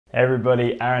Hey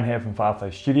everybody, Aaron here from Firefly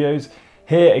Studios,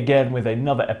 here again with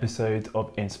another episode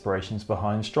of Inspirations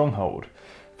Behind Stronghold.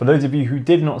 For those of you who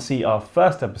did not see our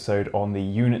first episode on the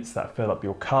units that fill up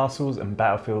your castles and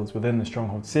battlefields within the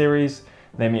Stronghold series,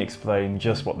 let me explain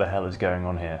just what the hell is going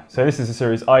on here. So this is a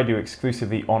series I do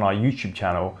exclusively on our YouTube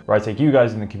channel, where I take you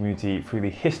guys in the community through the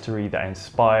history that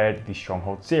inspired the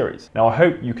Stronghold series. Now I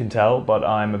hope you can tell, but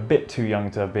I'm a bit too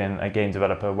young to have been a game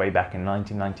developer way back in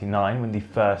 1999 when the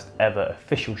first ever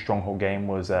official Stronghold game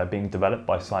was being developed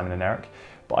by Simon and Eric.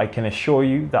 But I can assure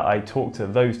you that I talked to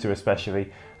those two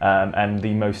especially, and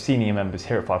the most senior members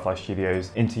here at Firefly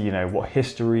Studios into, what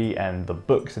history and the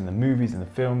books and the movies and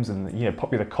the films and,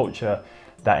 popular culture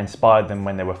that inspired them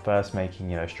when they were first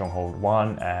making, Stronghold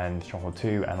 1 and Stronghold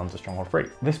 2 and onto Stronghold 3.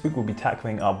 This week we'll be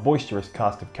tackling our boisterous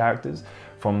cast of characters,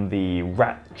 from the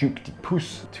rat Duc de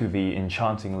Puce to the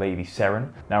enchanting Lady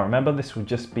Seren. Now remember, this will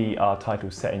just be our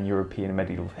title set in European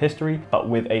medieval history, but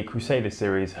with a Crusader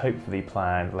series hopefully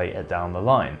planned later down the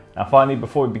line. Now finally,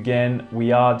 before we begin,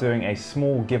 we are doing a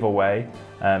small giveaway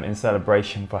in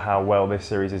celebration for how well this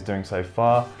series is doing so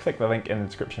far. Click the link in the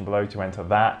description below to enter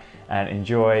that and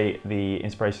enjoy the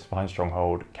Inspirations Behind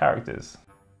Stronghold characters.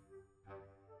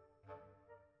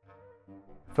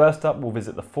 First up, we'll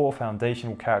visit the 4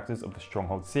 foundational characters of the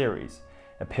Stronghold series.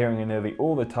 Appearing in nearly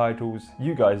all the titles,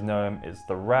 you guys know him, it's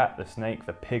the rat, the snake,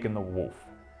 the pig and the wolf.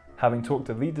 Having talked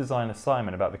to lead designer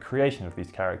Simon about the creation of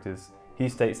these characters, he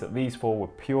states that these 4 were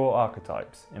pure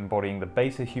archetypes, embodying the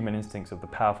basic human instincts of the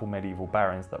powerful medieval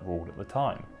barons that ruled at the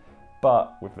time,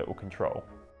 but with little control.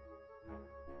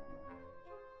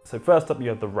 So first up you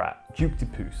have the rat, Duc de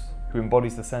Puce, who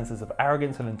embodies the senses of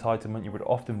arrogance and entitlement you would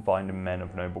often find in men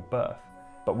of noble birth.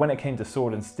 But when it came to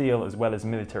sword and steel as well as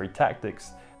military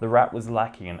tactics, the rat was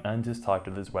lacking and earned his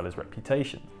title as well as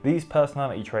reputation. These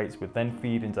personality traits would then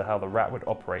feed into how the rat would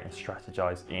operate and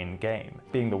strategize in-game,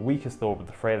 being the weakest lord of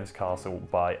the Freya's castle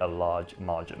by a large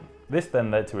margin. This then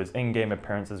led to his in-game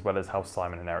appearance as well as how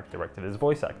Simon and Eric directed his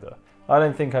voice actor. I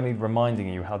don't think I need reminding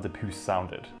you how de Puce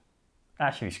sounded.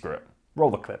 Actually, screw it. Roll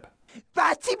the clip.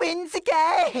 Ratty wins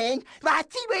again!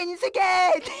 Ratty wins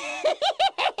again!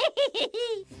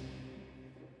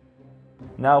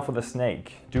 Now for the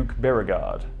snake, Duke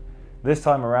Beauregard. This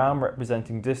time around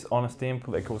representing dishonesty and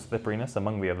political slipperiness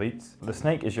among the elites, the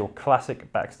snake is your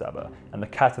classic backstabber and the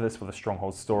catalyst for the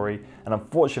Stronghold story, and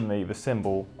unfortunately the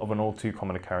symbol of an all too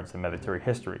common occurrence in military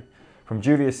history. From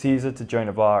Julius Caesar to Joan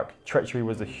of Arc, treachery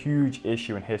was a huge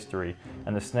issue in history,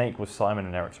 and the snake was Simon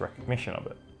and Eric's recognition of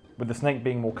it. With the snake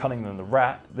being more cunning than the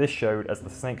rat, this showed as the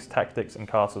snake's tactics and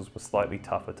castles were slightly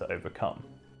tougher to overcome.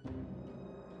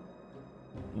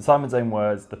 In Simon's own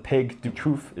words, the pig, du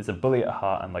Truth, is a bully at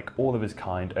heart and like all of his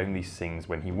kind only sings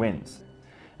when he wins,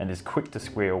 and is quick to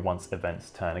squeal once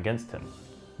events turn against him.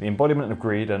 The embodiment of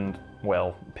greed and,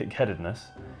 well, pig-headedness,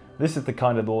 this is the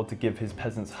kind of lord to give his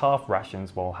peasants half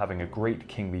rations while having a great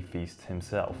kingly feast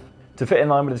himself. To fit in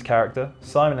line with his character,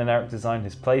 Simon and Eric designed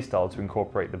his playstyle to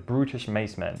incorporate the brutish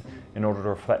macemen in order to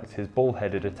reflect his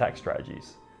bull-headed attack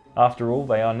strategies. After all,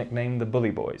 they are nicknamed the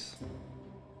Bully Boys.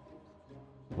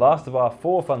 Last of our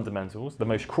 4 fundamentals, the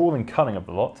most cruel and cunning of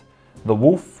the lot, the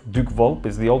wolf, Duke Volp,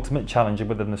 is the ultimate challenger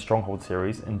within the Stronghold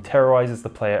series and terrorizes the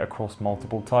player across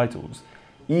multiple titles,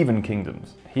 even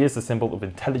kingdoms. He is the symbol of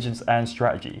intelligence and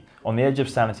strategy, on the edge of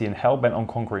sanity and hell-bent on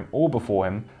conquering all before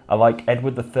him. Like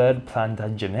Edward III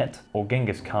Plantagenet or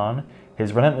Genghis Khan,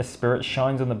 his relentless spirit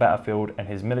shines on the battlefield and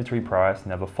his military prowess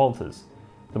never falters.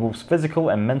 The wolf's physical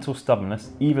and mental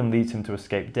stubbornness even leads him to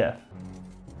escape death.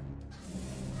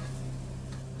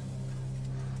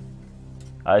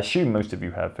 I assume most of you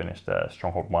have finished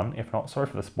Stronghold 1, if not, sorry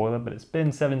for the spoiler, but it's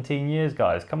been 17 years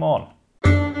guys, come on!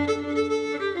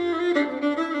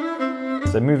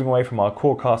 So moving away from our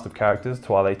core cast of characters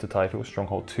to our later titles,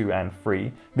 Stronghold 2 and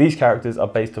 3, these characters are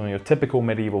based on your typical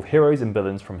medieval heroes and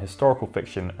villains from historical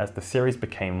fiction as the series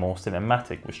became more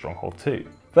cinematic with Stronghold 2.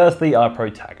 Firstly, our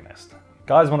protagonist.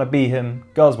 Guys want to be him,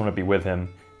 girls want to be with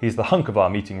him, he's the hunk of our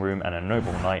meeting room and a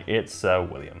noble knight, it's Sir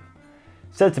William.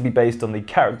 Said to be based on the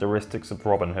characteristics of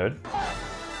Robin Hood.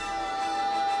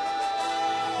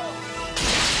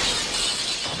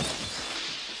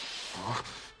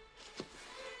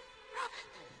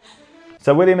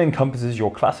 Sir William encompasses your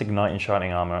classic knight in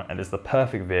shining armour and is the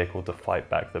perfect vehicle to fight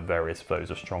back the various foes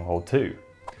of Stronghold 2.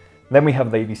 Then we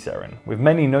have Lady Seren, with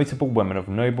many notable women of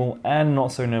noble and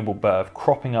not so noble birth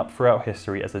cropping up throughout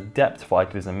history as adept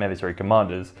fighters and military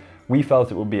commanders. We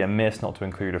felt it would be amiss not to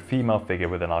include a female figure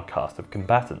within our cast of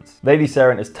combatants. Lady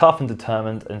Seren is tough and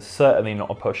determined and certainly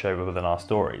not a pushover within our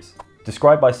stories.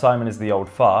 Described by Simon as the old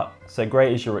fart, Sir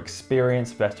Grey is your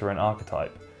experienced veteran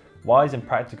archetype. Wise and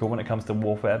practical when it comes to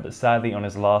warfare, but sadly on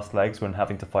his last legs when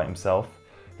having to fight himself.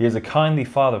 He is a kindly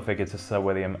father figure to Sir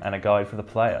William and a guide for the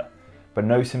player, but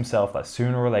knows himself that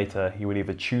sooner or later he would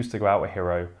either choose to go out a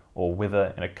hero or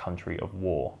wither in a country of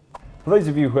war. For those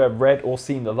of you who have read or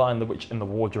seen The Lion, the Witch and the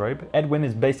Wardrobe, Edwin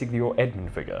is basically your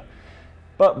Edmund figure,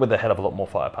 but with a hell of a lot more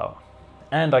firepower.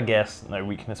 And I guess, no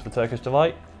weakness for Turkish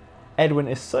delight, Edwin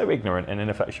is so ignorant and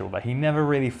ineffectual that he never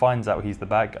really finds out he's the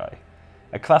bad guy.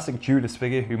 A classic Judas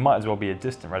figure who might as well be a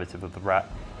distant relative of the rat,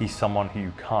 he's someone who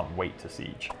you can't wait to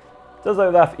siege. Does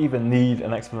Ouellette even need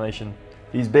an explanation?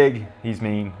 He's big, he's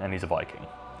mean, and he's a Viking.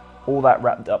 All that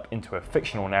wrapped up into a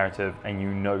fictional narrative, and you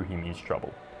know he means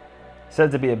trouble.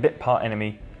 Said to be a bit part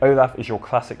enemy, Ouellette is your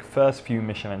classic first few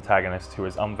mission antagonist who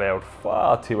is unveiled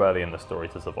far too early in the story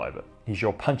to survive it. He's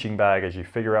your punching bag as you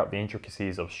figure out the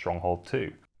intricacies of Stronghold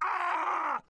 2.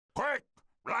 Quick!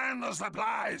 Land the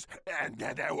supplies and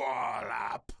get a wall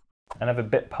up! Another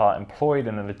bit part employed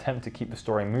in an attempt to keep the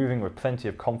story moving with plenty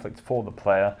of conflict for the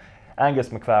player,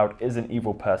 Angus MacLeod isn't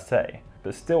evil per se,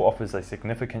 but still offers a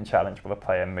significant challenge for the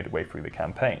player midway through the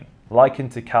campaign.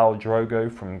 Likened to Khal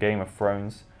Drogo from Game of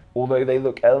Thrones, although they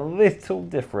look a little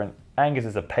different, Angus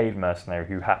is a paid mercenary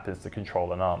who happens to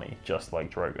control an army, just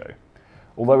like Drogo.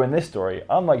 Although in this story,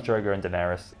 unlike Drogo and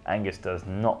Daenerys, Angus does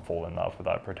not fall in love with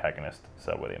our protagonist,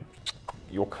 Sir William.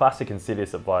 Your classic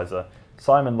Insidious advisor,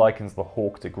 Simon likens the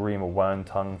Hawk to Grima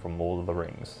Wormtongue from Lord of the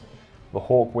Rings. The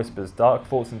Hawk whispers dark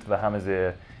thoughts into the Hammer's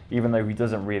ear, even though he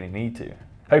doesn't really need to,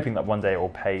 hoping that one day it will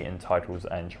pay in titles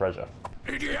and treasure.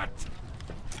 Idiot!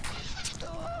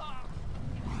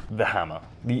 The Hammer,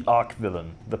 the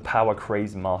arch-villain, the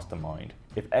power-crazed mastermind.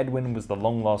 If Edwin was the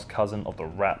long-lost cousin of the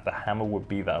rat, the Hammer would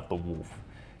be that of the wolf.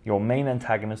 Your main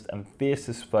antagonist and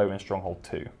fiercest foe in Stronghold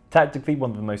 2. Tactically one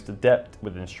of the most adept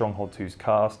within Stronghold 2's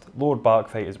cast, Lord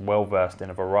Barkfate is well versed in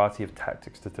a variety of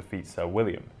tactics to defeat Sir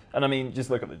William. And I mean,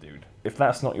 just look at the dude. If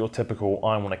that's not your typical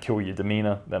I want to kill you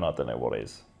demeanor, then I don't know what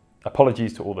is.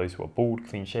 Apologies to all those who are bald,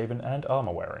 clean-shaven and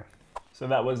armor wearing. So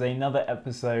that was another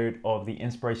episode of the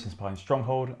Inspirations Behind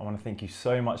Stronghold. I want to thank you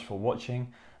so much for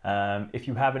watching. If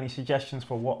you have any suggestions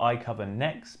for what I cover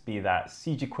next, be that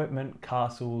siege equipment,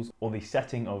 castles, or the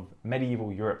setting of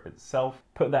medieval Europe itself,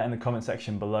 put that in the comment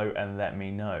section below and let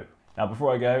me know. Now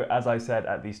before I go, as I said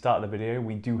at the start of the video,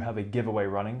 we do have a giveaway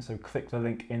running, so click the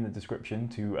link in the description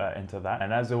to enter that.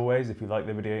 And as always, if you like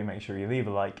the video, make sure you leave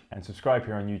a like and subscribe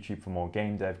here on YouTube for more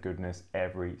game dev goodness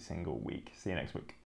every single week. See you next week.